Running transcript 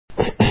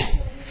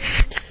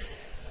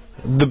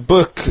The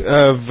book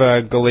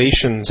of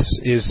Galatians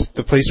is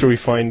the place where we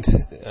find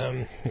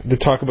the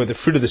talk about the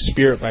fruit of the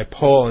Spirit by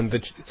Paul. And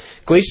the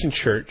Galatian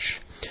church,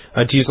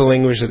 to use the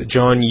language that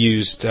John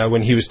used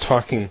when he was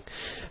talking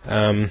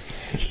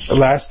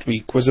last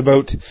week, was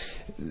about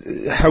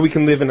how we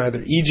can live in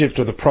either Egypt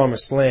or the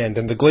Promised Land.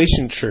 And the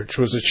Galatian church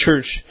was a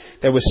church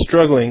that was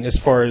struggling as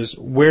far as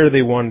where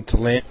they wanted to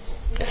land.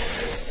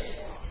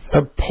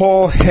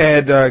 Paul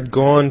had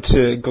gone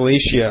to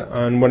Galatia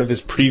on one of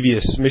his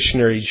previous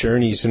missionary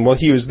journeys, and while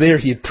he was there,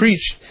 he had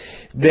preached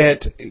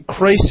that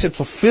Christ had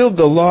fulfilled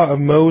the law of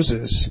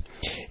Moses,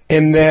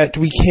 and that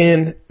we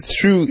can,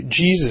 through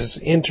Jesus,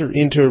 enter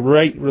into a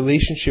right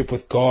relationship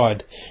with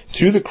God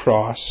through the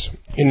cross,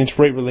 and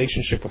into right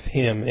relationship with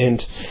Him, and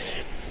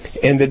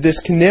that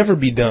this can never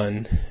be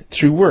done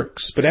through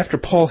works. But after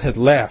Paul had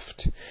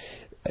left,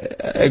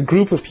 a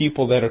group of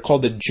people that are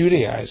called the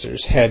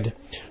Judaizers had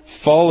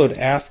followed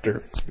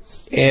after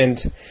and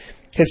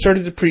had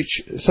started to preach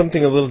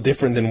something a little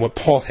different than what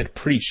Paul had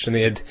preached. And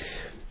they had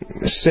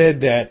said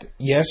that,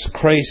 yes,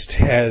 Christ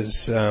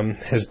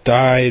has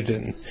died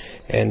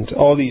and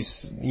all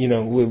these,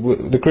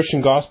 the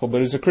Christian gospel, but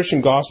it was a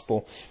Christian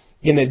gospel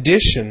in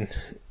addition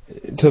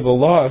to the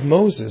law of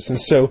Moses. And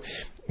so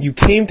you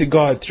came to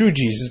God through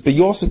Jesus, but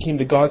you also came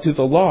to God through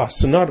the law.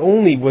 So not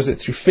only was it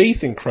through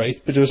faith in Christ,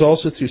 but it was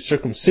also through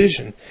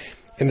circumcision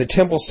and the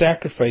temple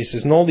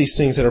sacrifices and all these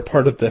things that are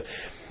part of the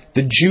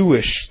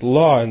Jewish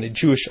law and the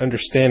Jewish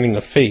understanding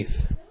of faith.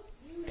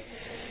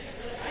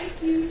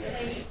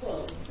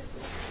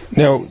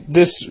 Now,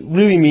 this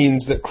really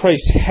means that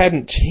Christ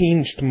hadn't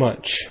changed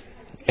much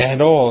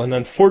at all, and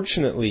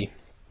unfortunately,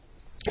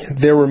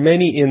 there were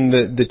many in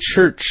the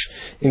church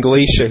in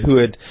Galatia who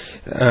had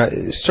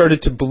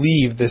started to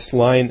believe this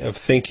line of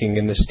thinking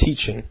and this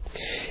teaching.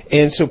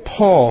 And so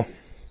Paul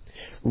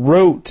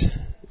wrote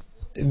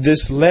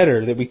this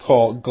letter that we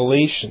call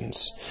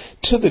Galatians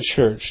to the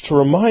church to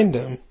remind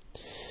them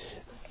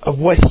of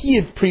what he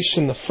had preached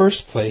in the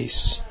first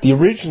place, the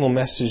original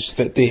message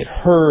that they had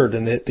heard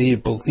and that they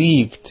had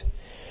believed,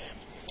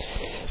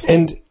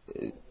 and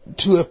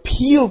to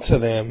appeal to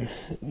them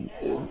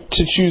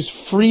to choose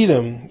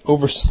freedom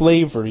over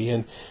slavery.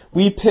 And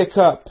we pick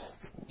up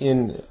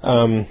in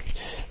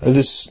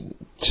this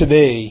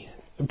today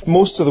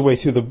most of the way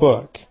through the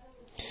book.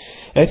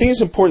 And I think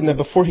it's important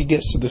that before he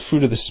gets to the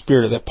fruit of the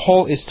Spirit, that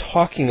Paul is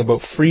talking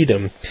about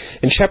freedom.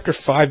 And chapter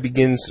 5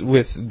 begins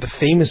with the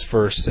famous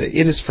verse, that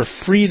it is for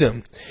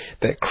freedom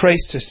that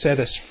Christ has set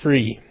us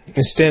free.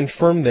 And stand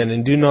firm then,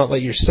 and do not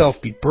let yourself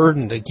be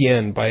burdened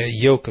again by a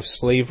yoke of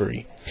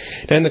slavery.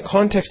 Now, in the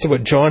context of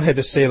what John had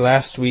to say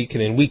last week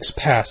and in weeks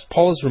past,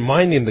 Paul is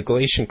reminding the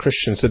Galatian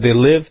Christians that they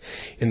live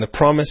in the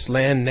Promised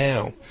Land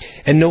now,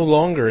 and no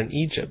longer in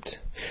Egypt.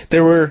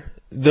 There were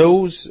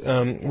those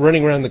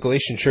running around the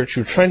Galatian church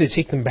who were trying to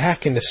take them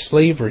back into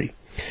slavery.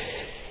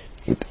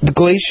 The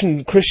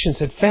Galatian Christians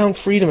had found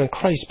freedom in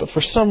Christ, but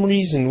for some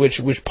reason which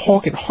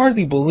Paul could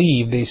hardly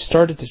believe, they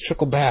started to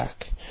trickle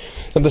back.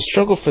 And the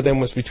struggle for them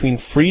was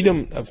between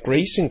freedom of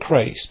grace in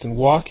Christ and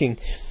walking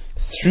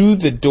through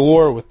the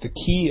door with the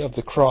key of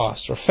the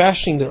cross, or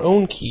fashioning their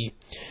own key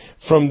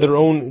from their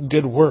own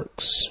good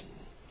works.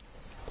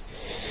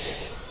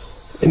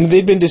 And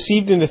they'd been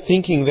deceived into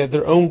thinking that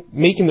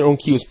making their own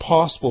key was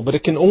possible, but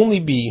it can only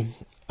be,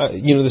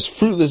 this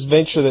fruitless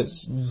venture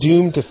that's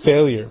doomed to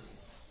failure.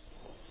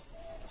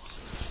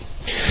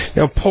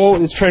 Now,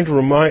 Paul is trying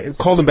to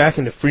call them back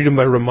into freedom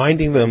by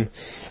reminding them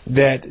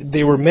that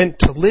they were meant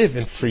to live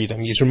in freedom.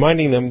 He's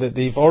reminding them that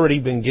they've already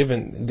been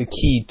given the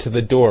key to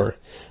the door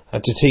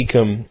to take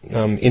them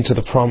into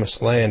the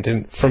Promised Land.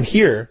 And from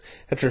here,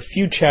 after a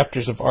few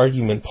chapters of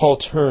argument, Paul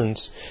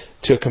turns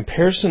to a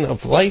comparison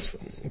of life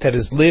that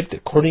is lived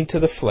according to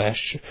the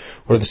flesh,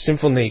 or the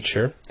sinful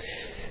nature,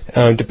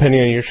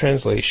 depending on your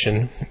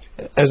translation,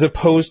 as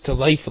opposed to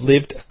life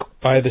lived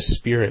by the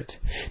Spirit.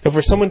 Now,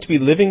 for someone to be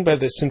living by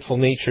the sinful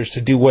nature is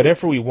to do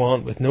whatever we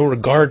want with no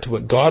regard to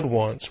what God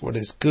wants, what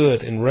is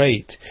good and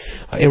right,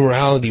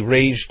 immorality,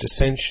 rage,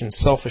 dissension,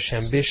 selfish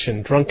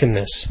ambition,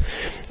 drunkenness,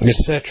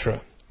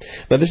 etc.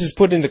 Now, this is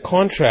put into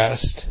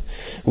contrast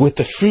with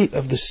the fruit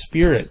of the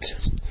Spirit: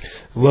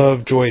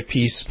 love, joy,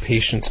 peace,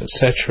 patience,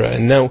 etc.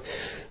 And now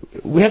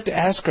we have to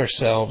ask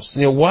ourselves,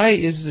 why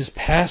is this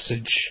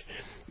passage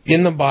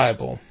in the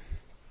Bible,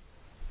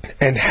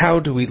 and how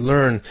do we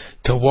learn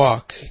to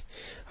walk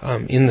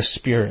in the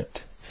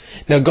Spirit?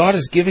 Now, God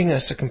is giving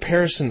us a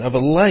comparison of a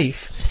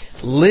life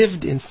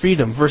lived in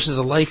freedom versus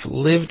a life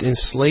lived in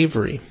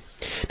slavery.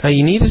 Now,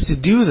 you need us to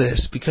do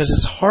this because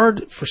it's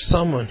hard for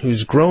someone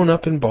who's grown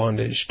up in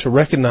bondage to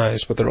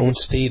recognize what their own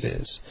state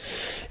is.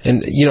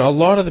 And, a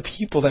lot of the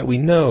people that we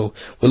know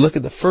will look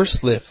at the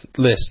first list,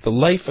 the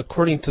life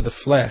according to the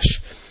flesh,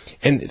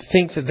 and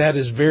think that that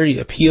is very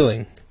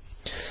appealing.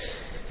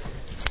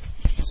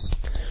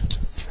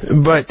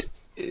 But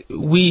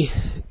we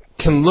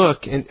can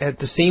look at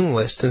the same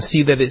list and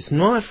see that it's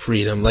not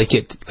freedom like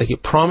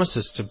it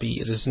promises to be.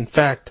 It is in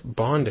fact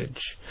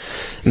bondage.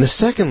 And the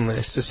second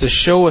list is to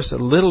show us a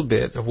little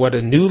bit of what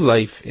a new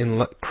life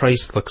in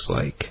Christ looks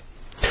like.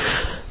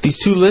 These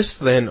two lists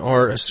then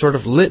are a sort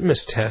of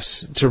litmus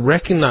test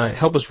to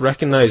help us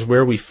recognize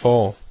where we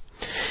fall.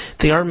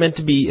 They aren't meant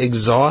to be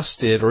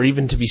exhausted or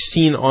even to be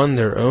seen on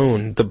their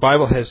own. The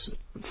Bible has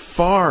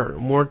far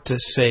more to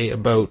say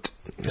about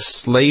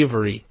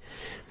slavery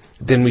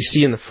than we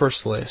see in the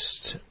first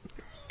list.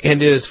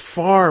 And it has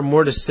far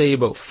more to say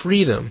about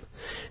freedom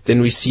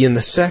than we see in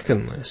the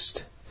second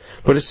list.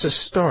 But it's a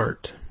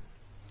start.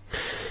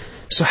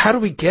 So how do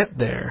we get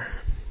there?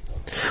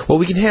 Well,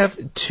 we can have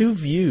two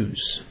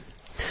views.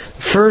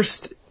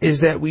 First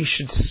is that we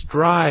should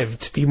strive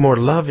to be more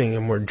loving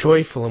and more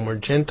joyful and more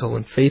gentle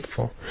and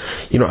faithful.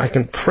 I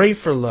can pray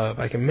for love.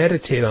 I can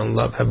meditate on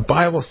love, have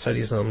Bible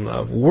studies on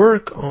love,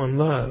 work on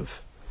love.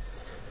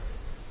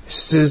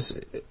 This is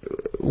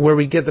where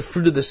we get the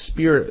fruit of the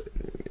Spirit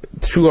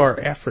through our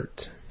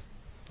effort.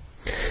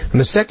 And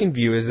the second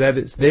view is that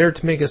it's there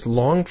to make us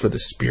long for the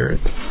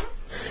Spirit.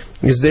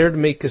 It's there to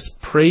make us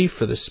pray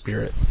for the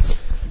Spirit.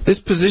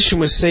 This position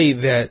would say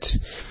that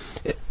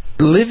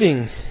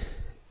living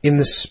in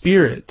the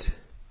Spirit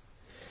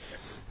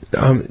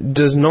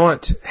does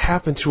not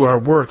happen through our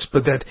works,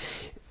 but that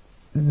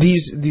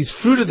these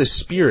fruit of the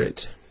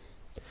Spirit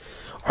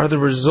are the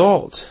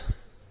result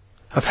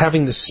of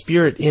having the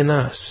Spirit in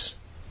us.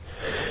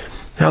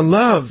 Now,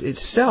 love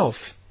itself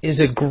is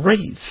a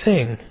great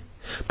thing,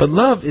 but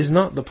love is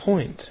not the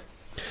point.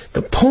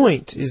 The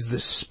point is the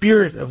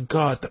Spirit of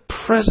God, the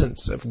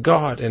presence of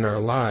God in our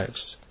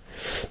lives.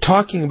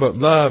 Talking about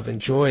love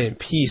and joy and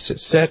peace,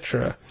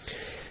 etc.,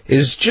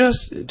 is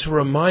just to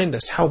remind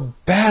us how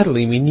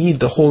badly we need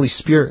the Holy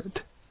Spirit.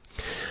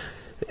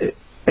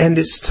 And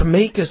it's to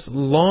make us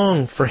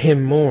long for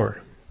Him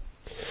more.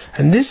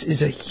 And this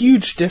is a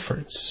huge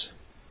difference.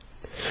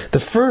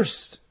 The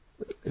first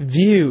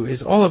view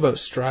is all about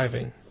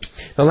striving.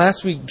 Now,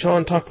 last week,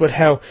 John talked about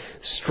how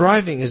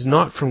striving is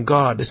not from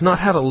God. It's not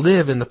how to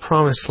live in the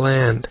promised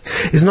land.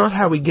 It's not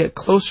how we get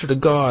closer to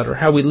God or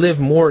how we live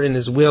more in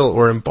His will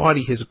or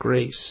embody His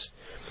grace.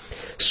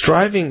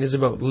 Striving is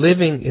about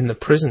living in the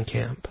prison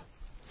camp.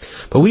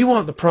 But we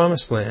want the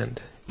promised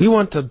land. We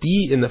want to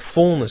be in the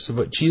fullness of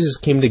what Jesus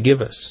came to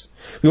give us.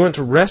 We want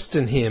to rest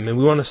in Him, and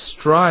we want to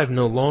strive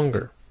no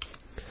longer.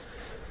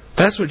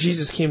 That's what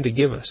Jesus came to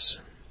give us.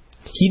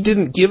 He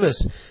didn't give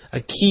us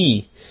a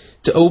key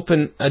to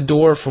open a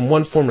door from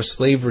one form of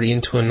slavery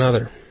into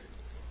another.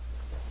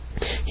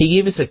 He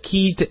gave us a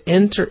key to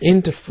enter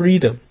into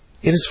freedom.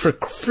 It is for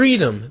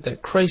freedom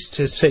that Christ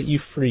has set you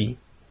free.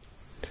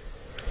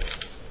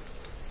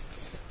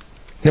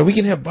 Now, we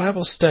can have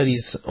Bible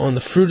studies on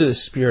the fruit of the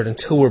Spirit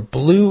until we're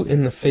blue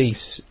in the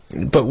face,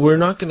 but we're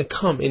not going to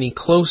come any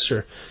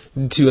closer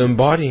to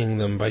embodying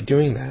them by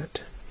doing that.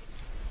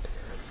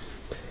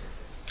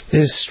 It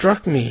has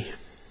struck me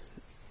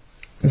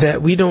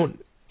that we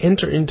don't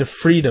enter into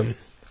freedom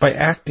by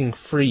acting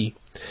free,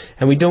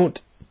 and we don't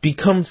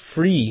become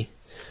free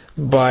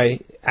by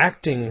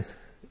acting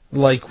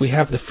like we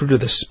have the fruit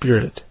of the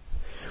Spirit.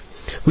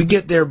 We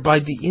get there by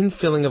the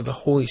infilling of the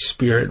Holy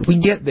Spirit. We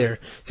get there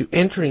through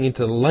entering into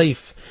the life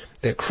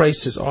that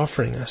Christ is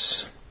offering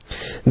us.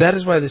 That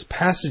is why this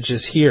passage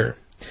is here.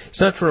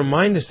 It's not to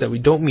remind us that we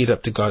don't meet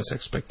up to God's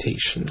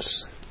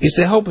expectations. It's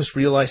to help us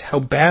realize how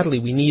badly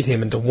we need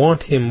Him and to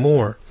want Him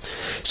more.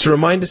 It's to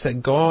remind us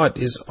that God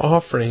is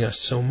offering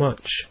us so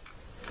much.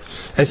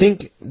 I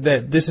think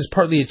that this is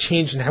partly a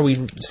change in how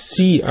we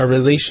see our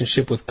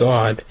relationship with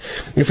God.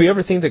 If we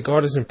ever think that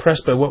God is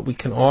impressed by what we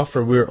can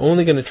offer, we're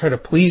only going to try to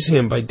please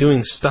Him by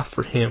doing stuff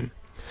for Him.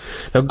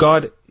 Now,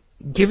 God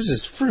gives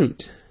us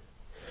fruit,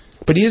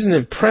 but He isn't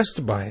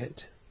impressed by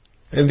it.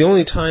 And the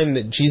only time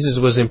that Jesus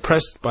was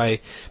impressed by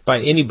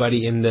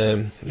anybody in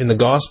the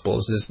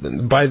Gospels is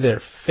by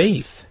their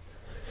faith.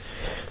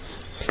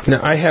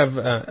 Now, I have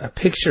a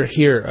picture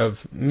here of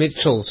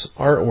Mitchell's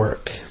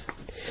artwork.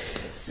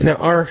 Now,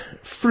 our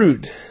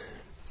fruit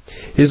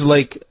is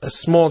like a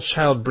small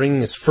child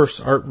bringing his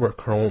first artwork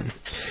home.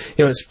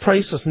 It's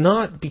priceless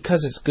not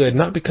because it's good,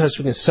 not because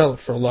we can sell it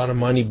for a lot of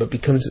money, but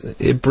because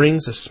it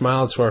brings a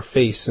smile to our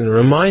face and it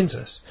reminds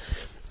us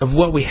of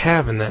what we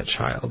have in that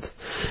child.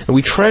 And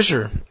we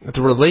treasure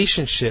the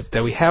relationship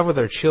that we have with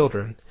our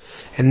children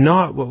and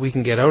not what we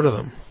can get out of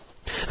them.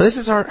 And this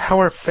is how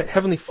our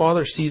Heavenly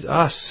Father sees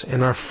us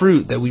and our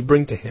fruit that we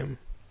bring to Him.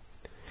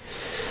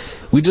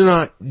 We do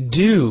not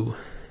do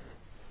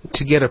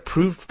to get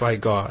approved by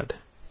God.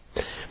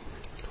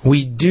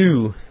 We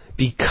do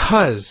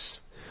because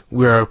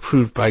we are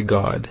approved by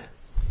God.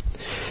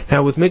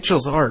 Now, with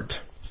Mitchell's art,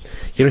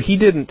 he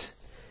didn't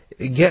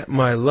get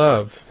my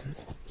love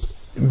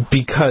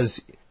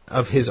because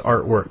of his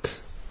artwork.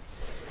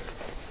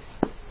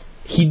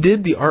 He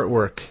did the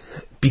artwork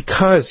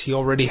because he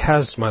already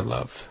has my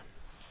love.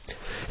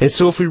 And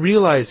so if we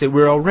realize that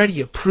we're already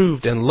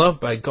approved and loved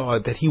by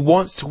God, that He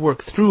wants to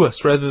work through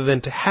us rather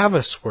than to have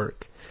us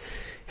work,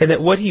 and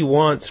that what He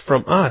wants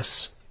from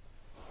us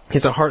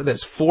is a heart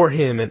that's for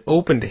Him and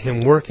open to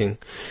Him working,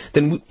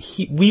 then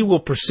we will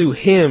pursue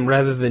Him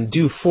rather than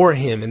do for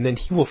Him, and then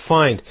He will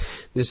find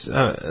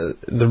the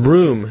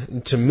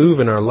room to move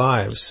in our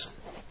lives.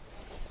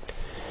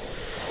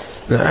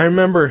 Now, I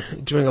remember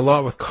doing a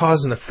lot with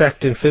cause and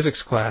effect in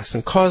physics class,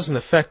 and cause and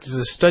effect is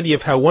a study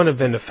of how one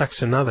event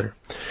affects another.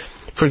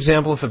 For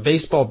example, if a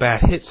baseball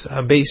bat hits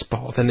a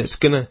baseball, then it's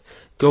going to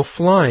go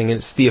flying, and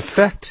it's the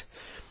effect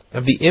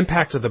of the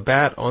impact of the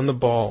bat on the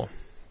ball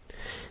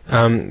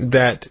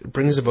that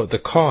brings about the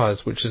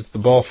cause, which is the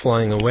ball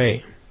flying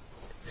away.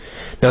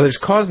 Now, there's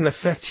cause and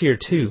effect here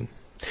too.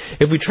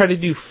 If we try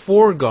to do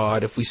for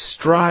God, if we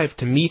strive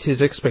to meet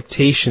His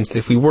expectations,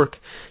 if we work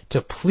to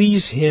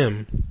please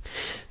Him,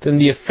 then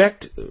the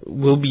effect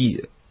will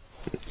be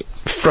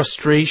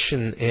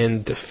frustration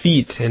and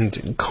defeat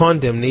and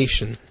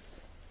condemnation.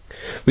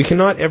 We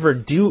cannot ever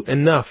do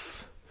enough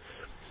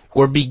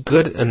or be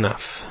good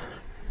enough.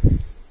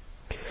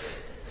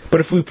 But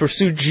if we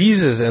pursue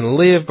Jesus and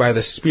live by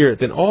the Spirit,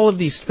 then all of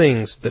these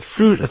things, the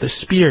fruit of the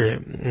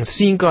Spirit, and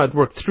seeing God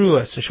work through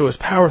us and show His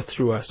power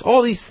through us,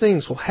 all these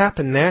things will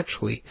happen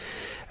naturally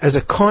as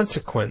a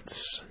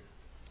consequence.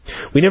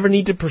 We never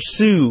need to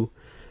pursue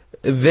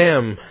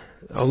them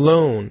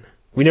alone.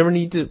 We never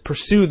need to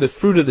pursue the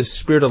fruit of the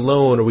Spirit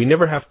alone, or we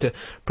never have to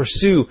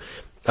pursue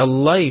a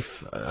life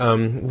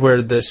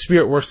where the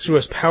Spirit works through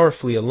us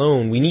powerfully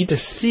alone. We need to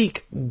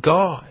seek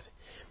God,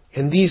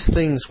 and these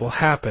things will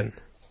happen.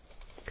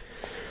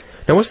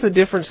 Now, what's the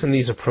difference in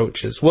these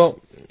approaches?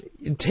 Well,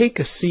 take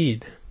a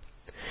seed.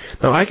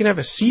 Now, I can have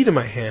a seed in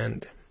my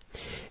hand,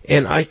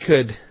 and I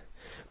could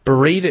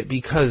berate it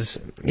because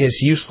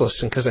it's useless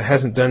and because it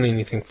hasn't done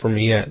anything for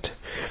me yet.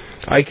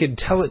 I could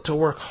tell it to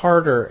work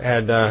harder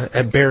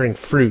at bearing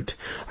fruit.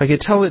 I could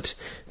tell it,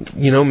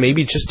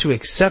 maybe just to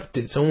accept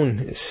its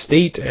own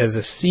state as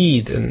a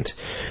seed and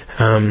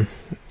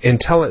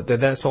tell it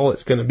that that's all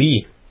it's going to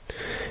be,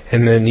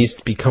 and then it needs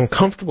to become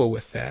comfortable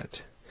with that.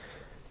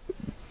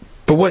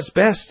 But what's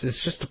best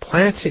is just to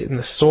plant it in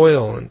the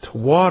soil and to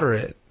water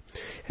it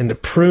and to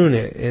prune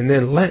it and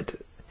then let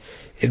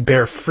it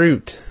bear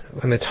fruit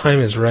when the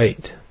time is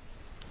right.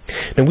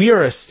 Now, we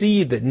are a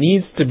seed that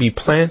needs to be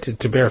planted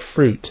to bear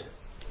fruit.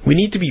 We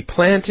need to be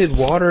planted,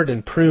 watered,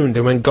 and pruned,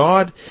 and when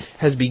God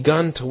has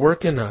begun to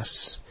work in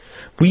us,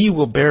 we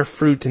will bear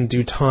fruit in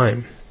due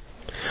time.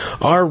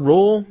 Our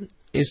role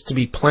is to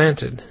be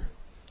planted.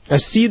 A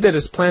seed that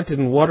is planted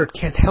and watered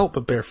can't help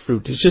but bear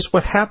fruit. It's just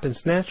what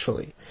happens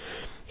naturally.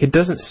 It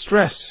doesn't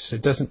stress.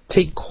 It doesn't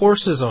take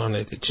courses on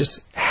it. It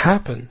just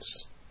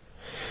happens.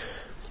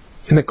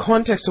 In the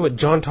context of what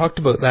John talked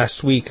about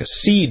last week, a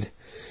seed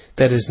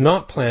that is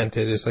not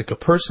planted is like a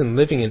person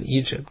living in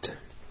Egypt.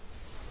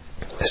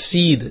 A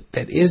seed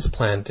that is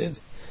planted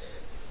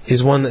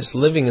is one that's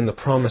living in the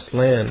promised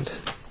land.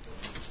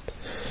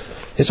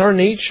 It's our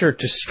nature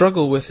to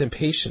struggle with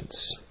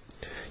impatience.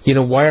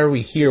 Why are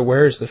we here?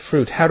 Where is the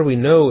fruit? How do we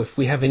know if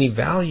we have any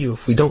value if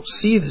we don't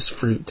see this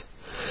fruit?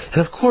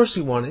 And of course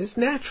we want it. It's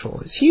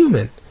natural. It's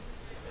human.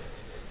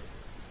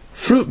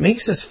 Fruit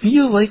makes us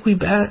feel like we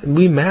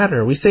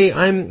matter. We say,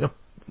 I'm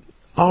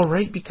all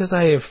right because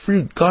I have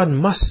fruit. God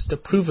must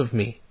approve of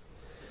me.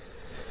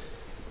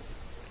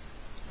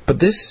 But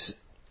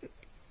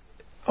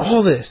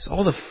all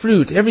the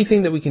fruit,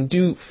 everything that we can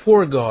do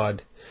for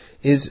God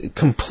is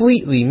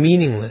completely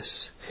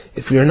meaningless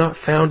if we are not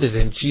founded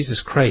in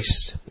Jesus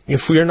Christ.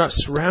 If we are not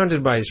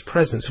surrounded by His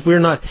presence. If we are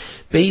not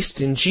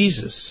based in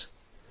Jesus,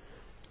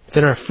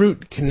 then our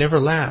fruit can never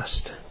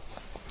last.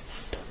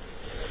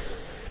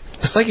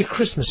 It's like a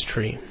Christmas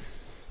tree.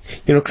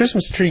 A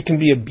Christmas tree can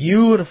be a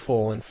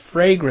beautiful and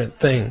fragrant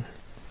thing.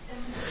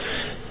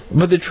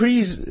 But the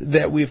trees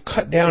that we've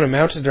cut down and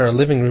mounted in our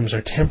living rooms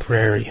are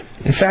temporary.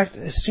 In fact,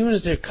 as soon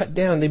as they're cut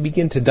down, they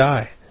begin to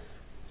die.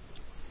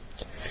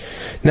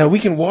 Now,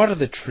 we can water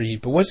the tree,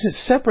 but once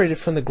it's separated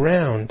from the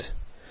ground,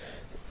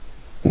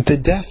 the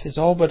death is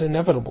all but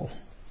inevitable.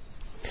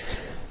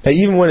 Now,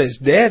 even when it's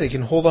dead, it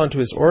can hold on to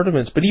its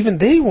ornaments, but even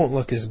they won't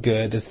look as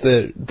good as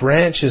the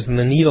branches and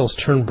the needles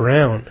turn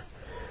brown.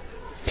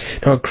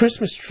 Now, a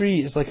Christmas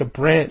tree is like a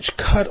branch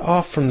cut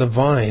off from the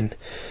vine,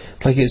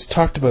 like it's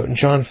talked about in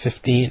John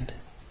 15.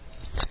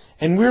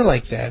 And we're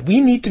like that. We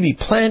need to be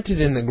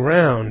planted in the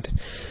ground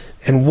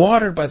and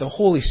watered by the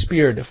Holy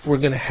Spirit if we're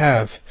going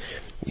to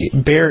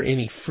bear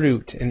any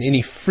fruit, and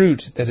any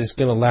fruit that is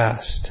going to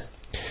last.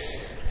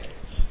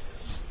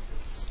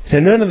 Now,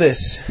 none of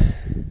this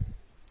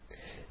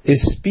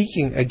is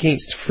speaking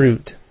against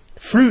fruit.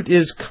 Fruit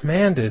is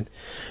commanded.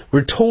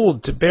 We're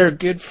told to bear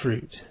good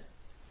fruit.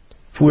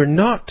 We're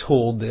not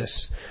told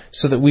this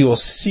so that we will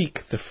seek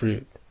the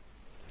fruit.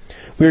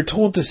 We are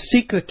told to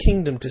seek the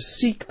kingdom, to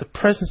seek the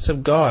presence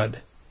of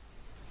God.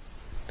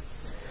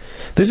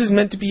 This is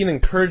meant to be an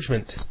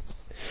encouragement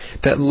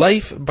that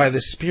life by the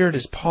Spirit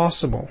is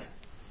possible,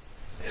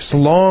 as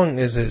long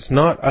as it's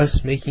not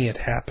us making it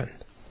happen.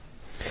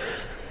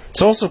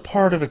 It's also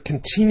part of a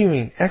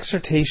continuing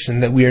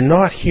exhortation that we are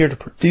not here to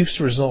produce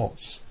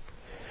results.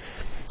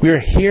 We are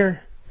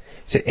here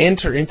to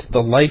enter into the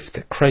life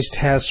that Christ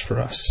has for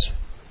us.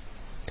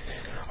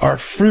 Our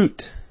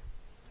fruit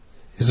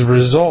is the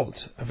result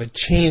of a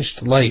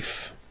changed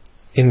life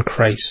in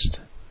Christ.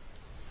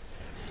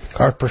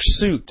 Our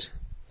pursuit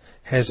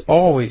has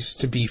always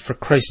to be for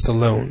Christ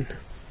alone.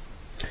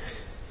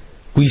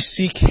 we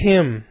seek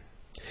Him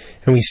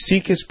and we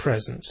seek His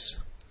presence,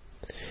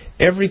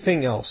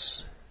 everything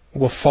else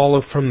will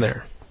follow from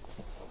there.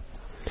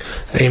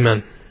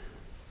 Amen.